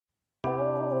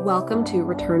Welcome to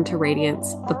Return to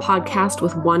Radiance, the podcast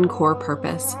with one core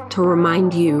purpose: to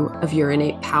remind you of your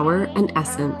innate power and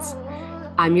essence.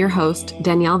 I'm your host,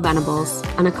 Danielle Venables,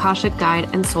 an Akashic guide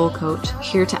and soul coach,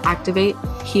 here to activate,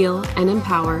 heal, and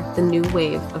empower the new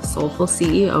wave of soulful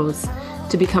CEOs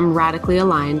to become radically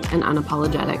aligned and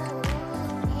unapologetic.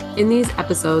 In these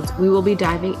episodes, we will be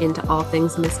diving into all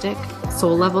things mystic,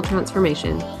 soul-level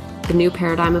transformation, the new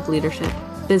paradigm of leadership,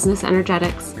 business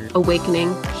energetics,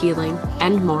 awakening, healing,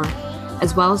 and more,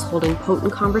 as well as holding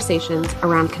potent conversations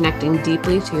around connecting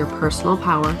deeply to your personal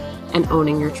power and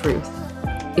owning your truth.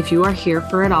 If you are here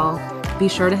for it all, be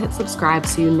sure to hit subscribe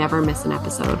so you never miss an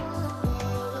episode.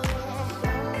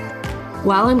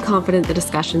 While I'm confident the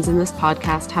discussions in this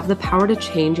podcast have the power to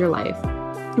change your life,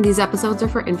 these episodes are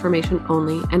for information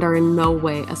only and are in no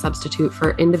way a substitute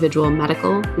for individual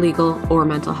medical, legal, or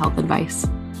mental health advice.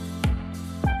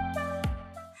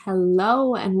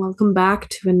 Hello, and welcome back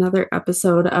to another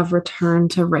episode of Return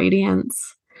to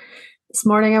Radiance. This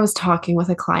morning I was talking with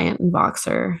a client in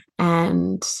Voxer,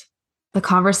 and the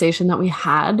conversation that we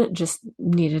had just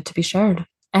needed to be shared.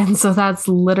 And so that's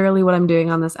literally what I'm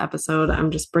doing on this episode. I'm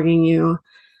just bringing you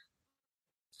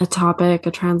a topic,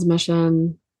 a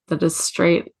transmission that is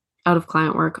straight out of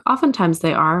client work. Oftentimes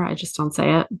they are, I just don't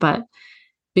say it, but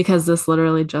because this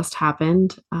literally just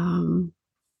happened,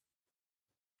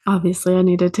 obviously I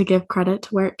needed to give credit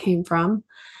to where it came from.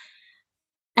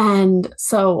 And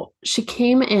so she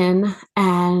came in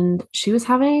and she was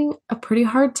having a pretty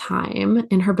hard time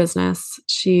in her business.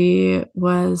 She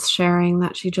was sharing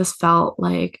that she just felt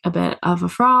like a bit of a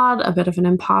fraud, a bit of an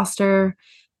imposter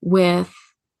with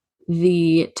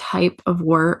the type of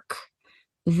work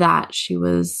that she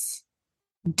was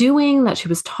doing, that she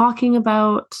was talking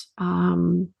about.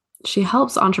 She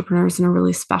helps entrepreneurs in a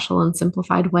really special and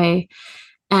simplified way.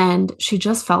 And she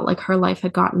just felt like her life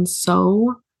had gotten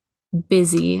so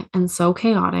busy and so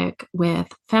chaotic with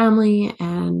family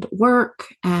and work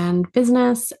and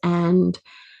business and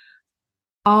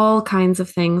all kinds of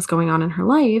things going on in her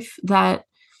life that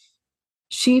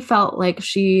she felt like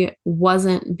she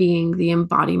wasn't being the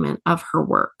embodiment of her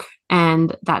work.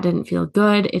 And that didn't feel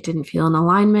good. It didn't feel in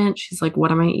alignment. She's like,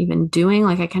 what am I even doing?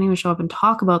 Like, I can't even show up and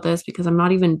talk about this because I'm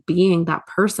not even being that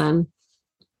person.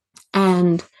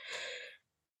 And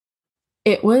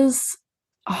it was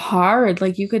hard.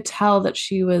 Like, you could tell that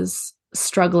she was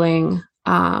struggling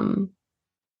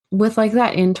with like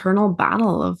that internal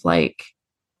battle of like,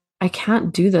 I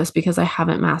can't do this because I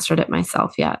haven't mastered it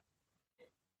myself yet.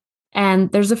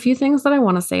 And there's a few things that I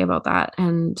want to say about that.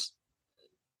 And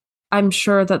I'm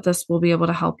sure that this will be able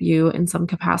to help you in some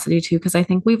capacity too, because I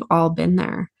think we've all been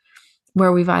there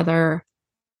where we've either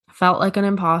felt like an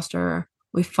imposter,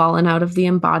 we've fallen out of the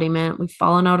embodiment, we've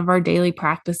fallen out of our daily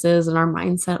practices, and our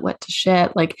mindset went to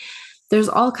shit. Like, there's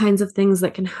all kinds of things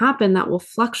that can happen that will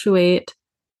fluctuate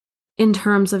in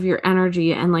terms of your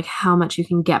energy and like how much you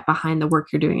can get behind the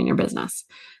work you're doing in your business.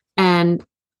 And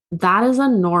that is a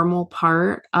normal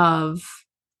part of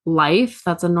life.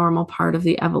 That's a normal part of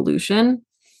the evolution.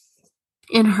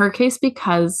 In her case,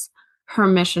 because her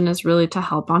mission is really to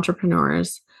help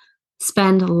entrepreneurs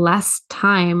spend less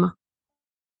time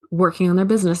working on their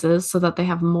businesses so that they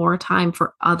have more time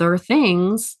for other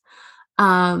things,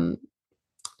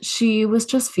 she was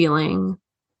just feeling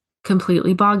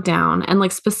completely bogged down. And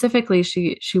like, specifically,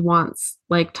 she wants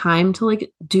like time to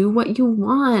like do what you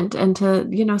want and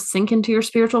to, sink into your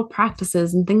spiritual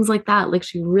practices and things like that. Like,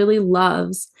 she really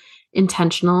loves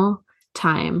intentional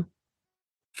time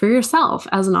for yourself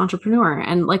as an entrepreneur.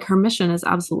 And like, her mission is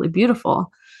absolutely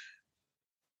beautiful.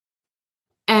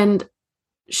 And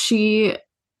she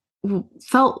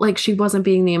felt like she wasn't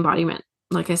being the embodiment,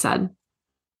 like I said.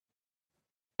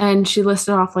 And she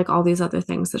listed off like all these other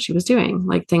things that she was doing,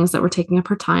 like things that were taking up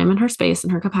her time and her space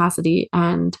and her capacity.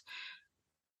 And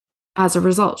as a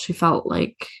result, she felt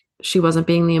like she wasn't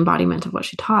being the embodiment of what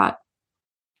she taught.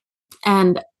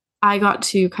 And I got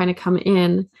to kind of come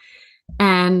in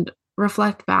and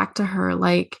reflect back to her,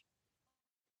 like,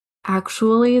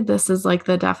 actually, this is like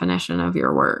the definition of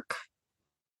your work.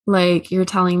 Like, you're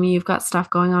telling me you've got stuff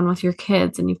going on with your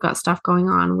kids and you've got stuff going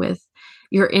on with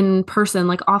your in-person,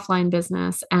 like offline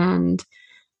business and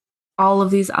all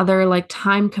of these other like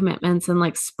time commitments and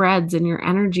like spreads in your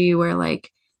energy where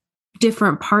like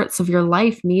different parts of your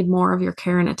life need more of your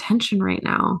care and attention right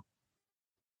now.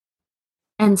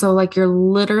 And so like, you're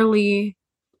literally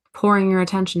pouring your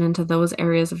attention into those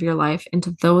areas of your life,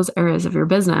 into those areas of your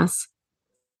business,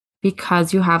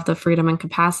 because you have the freedom and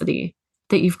capacity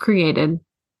that you've created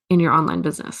in your online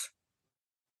business.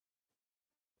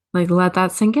 Like, let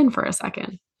that sink in for a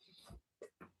second.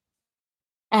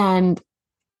 And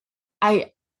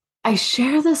I I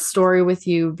share this story with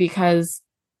you because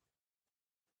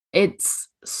it's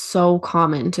so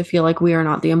common to feel like we are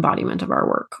not the embodiment of our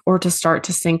work or to start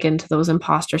to sink into those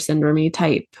imposter syndrome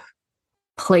type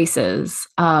places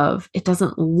of it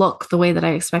doesn't look the way that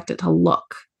I expect it to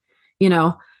look. You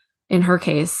know, in her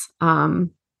case,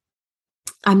 I'm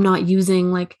not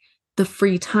using like the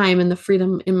free time and the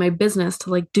freedom in my business to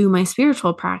like do my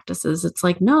spiritual practices. It's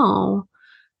like, no,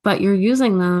 but you're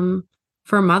using them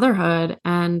for motherhood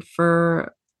and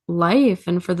for life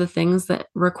and for the things that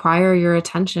require your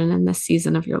attention in this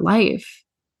season of your life.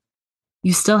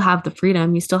 You still have the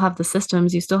freedom, you still have the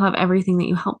systems, you still have everything that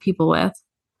you help people with.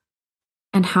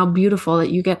 And how beautiful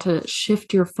that you get to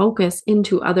shift your focus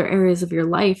into other areas of your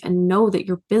life and know that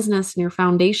your business and your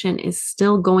foundation is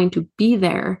still going to be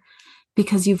there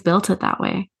because you've built it that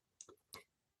way,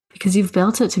 because you've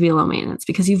built it to be low maintenance,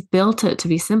 because you've built it to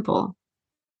be simple.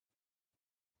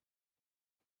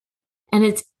 And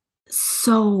it's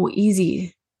so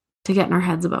easy to get in our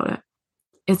heads about it.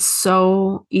 It's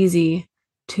so easy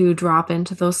to drop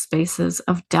into those spaces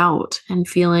of doubt and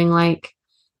feeling like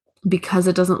because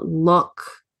it doesn't look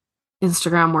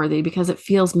Instagram worthy, because it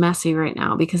feels messy right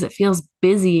now, because it feels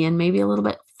busy and maybe a little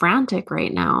bit frantic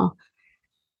right now,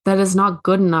 that is not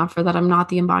good enough, or that I'm not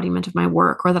the embodiment of my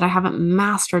work, or that I haven't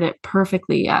mastered it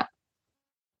perfectly yet.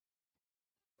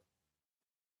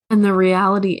 And the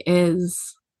reality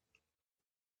is,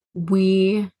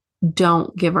 we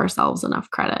don't give ourselves enough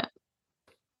credit.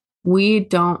 We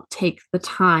don't take the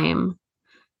time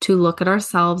to look at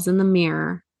ourselves in the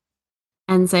mirror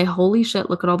and say, holy shit,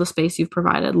 look at all the space you've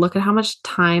provided. Look at how much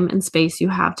time and space you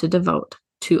have to devote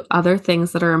to other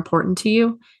things that are important to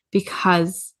you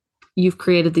because you've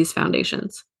created these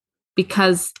foundations,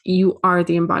 because you are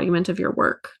the embodiment of your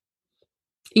work.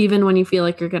 Even when you feel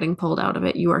like you're getting pulled out of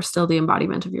it, you are still the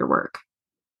embodiment of your work.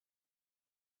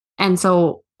 And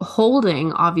so,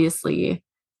 holding obviously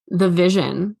the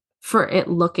vision for it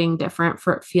looking different,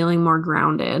 for it feeling more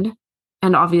grounded.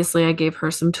 And obviously, I gave her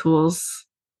some tools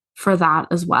for that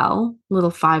as well,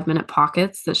 little 5-minute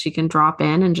pockets that she can drop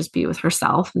in and just be with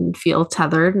herself and feel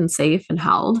tethered and safe and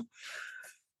held.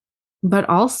 But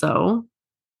also,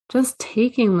 just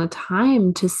taking the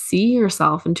time to see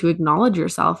yourself and to acknowledge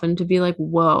yourself and to be like,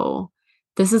 whoa,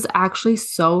 this is actually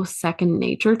so second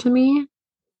nature to me.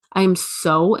 I'm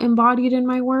so embodied in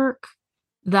my work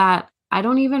that I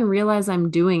don't even realize I'm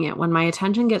doing it. When my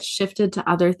attention gets shifted to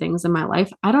other things in my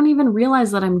life, I don't even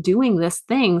realize that I'm doing this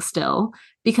thing still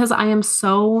because I am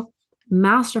so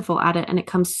masterful at it and it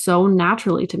comes so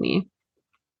naturally to me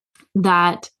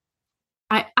that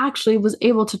I actually was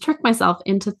able to trick myself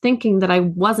into thinking that I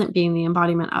wasn't being the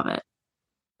embodiment of it.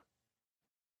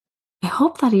 I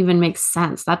hope that even makes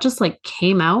sense. That just like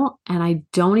came out and I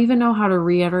don't even know how to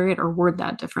reiterate or word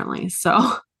that differently.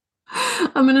 So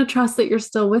I'm going to trust that you're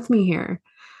still with me here.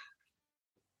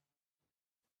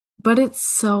 But it's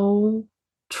so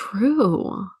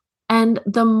true. And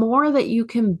the more that you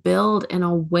can build in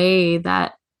a way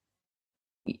that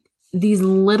these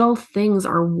little things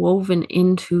are woven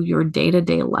into your day to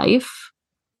day life,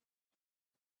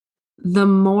 the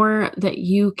more that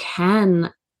you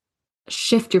can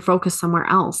shift your focus somewhere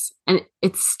else. And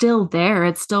it's still there,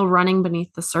 it's still running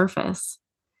beneath the surface.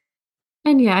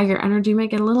 And yeah, your energy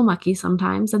might get a little mucky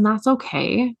sometimes, and that's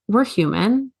okay. We're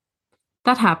human.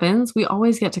 That happens. We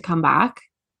always get to come back.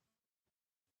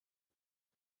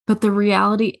 But the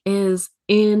reality is,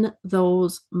 in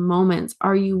those moments,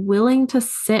 are you willing to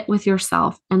sit with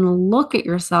yourself and look at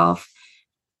yourself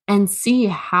and see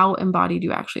how embodied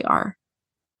you actually are?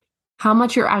 How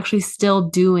much you're actually still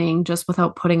doing just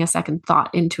without putting a second thought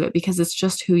into it because it's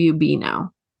just who you be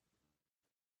now.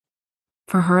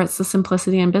 For her, it's the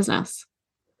simplicity in business.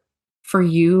 For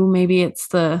you, maybe it's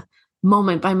the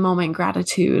moment by moment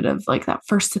gratitude of like that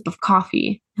first sip of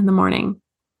coffee in the morning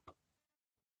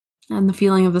and the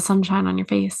feeling of the sunshine on your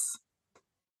face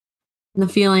and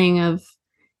the feeling of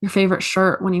your favorite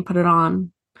shirt when you put it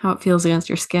on, how it feels against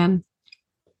your skin.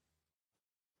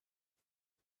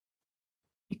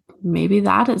 Maybe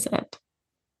that is it.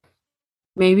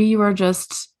 Maybe you are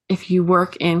just, if you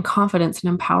work in confidence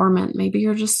and empowerment, maybe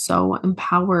you're just so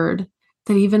empowered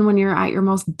that even when you're at your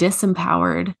most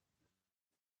disempowered,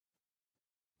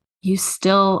 you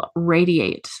still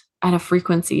radiate at a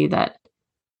frequency that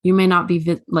you may not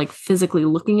be like physically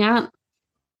looking at,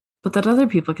 but that other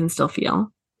people can still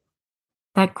feel.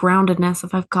 That groundedness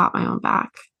of I've got my own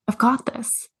back. I've got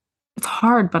this. It's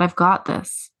hard, but I've got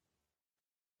this.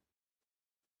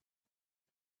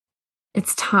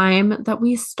 It's time that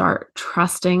we start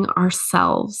trusting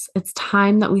ourselves. It's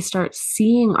time that we start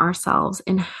seeing ourselves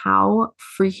in how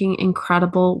freaking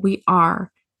incredible we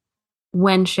are.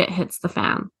 when shit hits the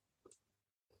fan,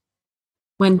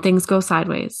 when things go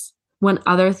sideways, when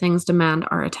other things demand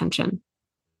our attention.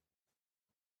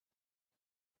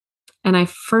 And I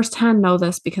firsthand know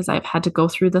this because I've had to go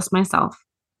through this myself.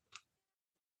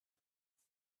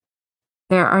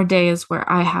 There are days where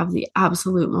I have the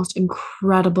absolute most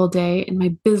incredible day in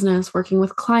my business, working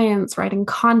with clients, writing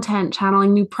content,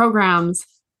 channeling new programs,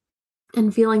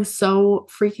 and feeling so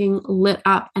freaking lit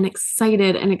up and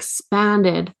excited and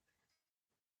expanded.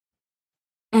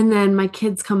 And then my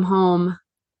kids come home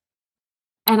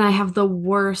and I have the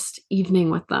worst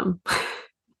evening with them.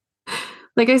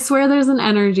 Like, I swear there's an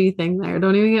energy thing there.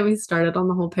 Don't even get me started on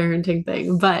the whole parenting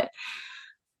thing. But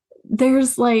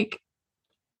there's like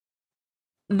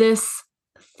this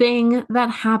thing that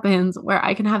happens where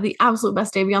I can have the absolute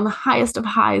best day, be on the highest of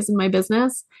highs in my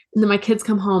business. And then my kids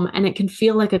come home and it can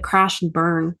feel like a crash and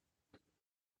burn.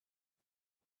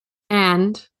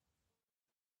 And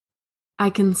I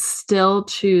can still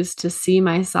choose to see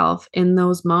myself in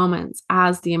those moments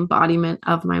as the embodiment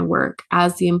of my work,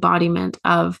 as the embodiment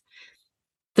of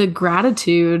the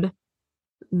gratitude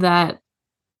that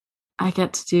I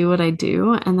get to do what I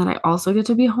do, and that I also get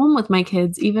to be home with my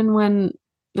kids, even when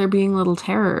they're being little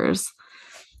terrors.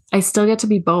 I still get to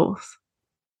be both.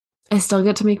 I still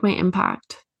get to make my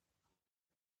impact.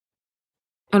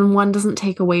 And one doesn't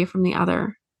take away from the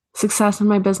other. Success in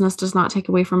my business does not take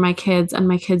away from my kids, and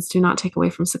my kids do not take away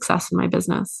from success in my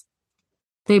business.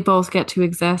 They both get to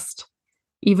exist,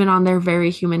 even on their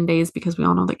very human days, because we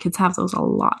all know that kids have those a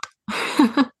lot.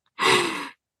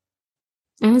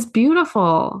 And it's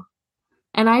beautiful.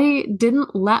 And I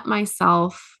didn't let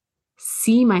myself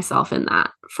see myself in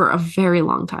that for a very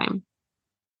long time.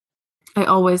 I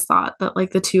always thought that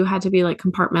like the two had to be like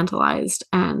compartmentalized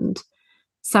and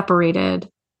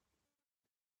separated.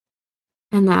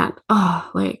 And that,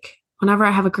 like whenever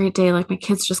I have a great day, like my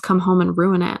kids just come home and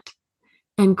ruin it.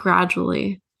 And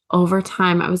gradually over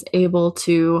time, I was able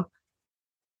to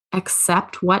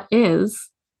accept what is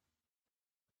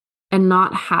and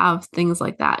not have things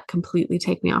like that completely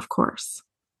take me off course.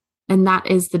 And that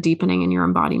is the deepening in your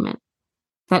embodiment.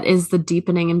 That is the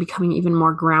deepening in becoming even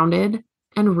more grounded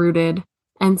and rooted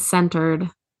and centered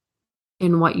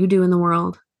in what you do in the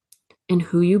world, in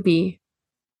who you be,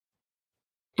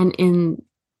 and in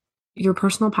your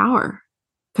personal power.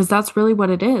 Because that's really what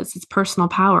it is. It's personal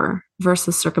power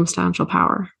versus circumstantial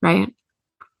power, right?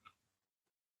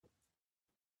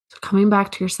 So coming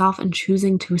back to yourself and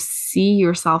choosing to see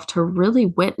yourself, to really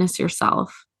witness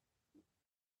yourself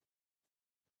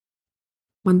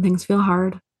when things feel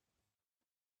hard,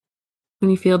 when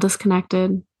you feel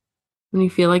disconnected, when you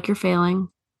feel like you're failing.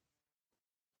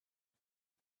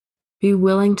 Be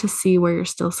willing to see where you're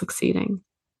still succeeding.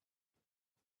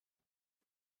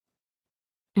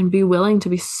 And be willing to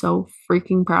be so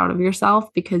freaking proud of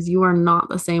yourself, because you are not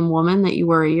the same woman that you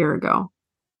were a year ago.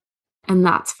 And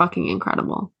that's fucking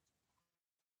incredible.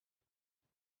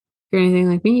 If you're anything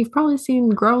like me, you've probably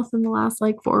seen growth in the last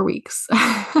like 4 weeks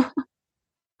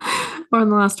or in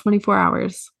the last 24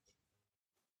 hours.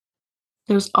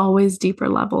 There's always deeper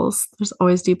levels. There's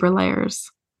always deeper layers.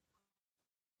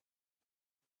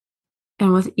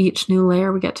 And with each new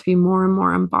layer, we get to be more and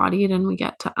more embodied, and we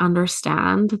get to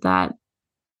understand that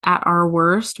at our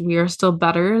worst, we are still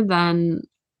better than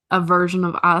a version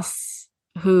of us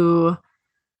who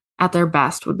at their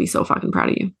best would be so fucking proud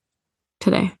of you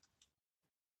today.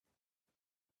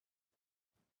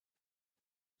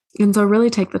 And so really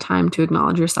take the time to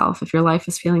acknowledge yourself. If your life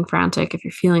is feeling frantic, if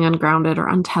you're feeling ungrounded or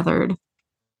untethered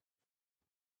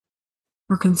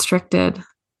or constricted,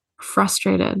 or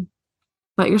frustrated,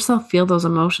 let yourself feel those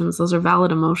emotions. Those are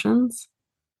valid emotions.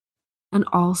 And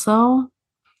also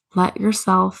let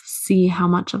yourself see how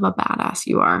much of a badass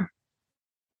you are,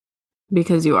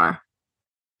 because you are.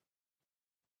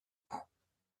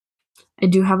 I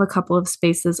do have a couple of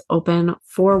spaces open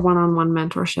for one-on-one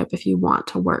mentorship if you want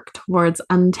to work towards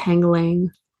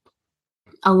untangling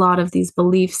a lot of these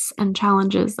beliefs and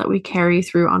challenges that we carry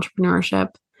through entrepreneurship.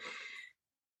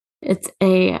 It's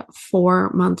a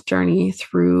 4-month journey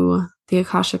through the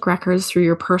Akashic Records, through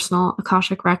your personal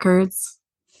Akashic Records,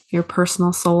 your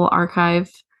personal soul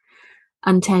archive,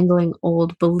 untangling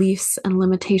old beliefs and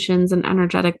limitations and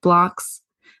energetic blocks,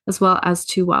 as well as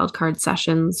 2 wildcard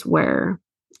sessions where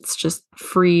it's just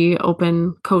free,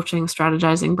 open coaching,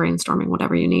 strategizing, brainstorming,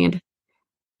 whatever you need,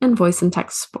 and voice and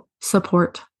text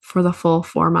support for the full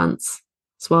 4 months,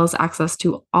 as well as access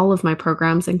to all of my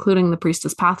programs, including the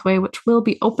Priestess Pathway, which will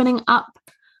be opening up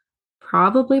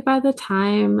probably by the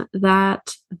time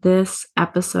that this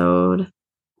episode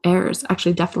airs.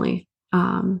 Actually, definitely.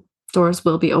 Doors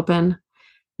will be open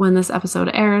when this episode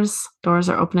airs. Doors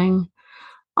are opening.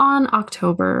 on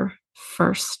October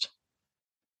 1st,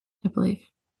 I believe.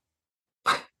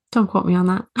 Don't quote me on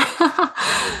that.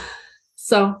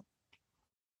 So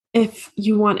if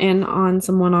you want in on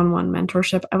some one-on-one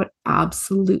mentorship, I would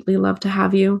absolutely love to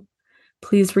have you.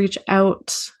 Please reach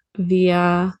out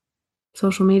via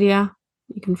social media.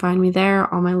 You can find me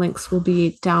there. All my links will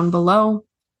be down below.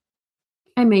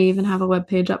 I may even have a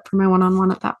webpage up for my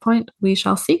one-on-one at that point. We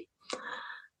shall see.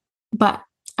 But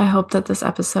I hope that this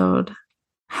episode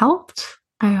helped.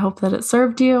 I hope that it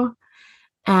served you.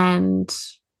 And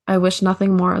I wish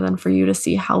nothing more than for you to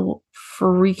see how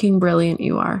freaking brilliant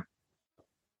you are.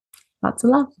 Lots of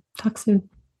love. Talk soon.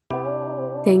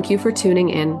 Thank you for tuning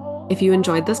in. If you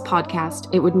enjoyed this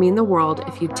podcast, it would mean the world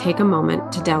if you'd take a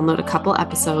moment to download a couple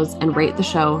episodes and rate the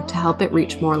show to help it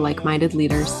reach more like-minded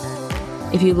leaders.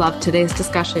 If you loved today's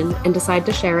discussion and decide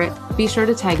to share it, be sure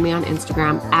to tag me on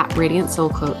Instagram @Radiant Soul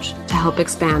Coach to help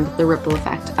expand the ripple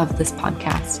effect of this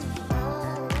podcast.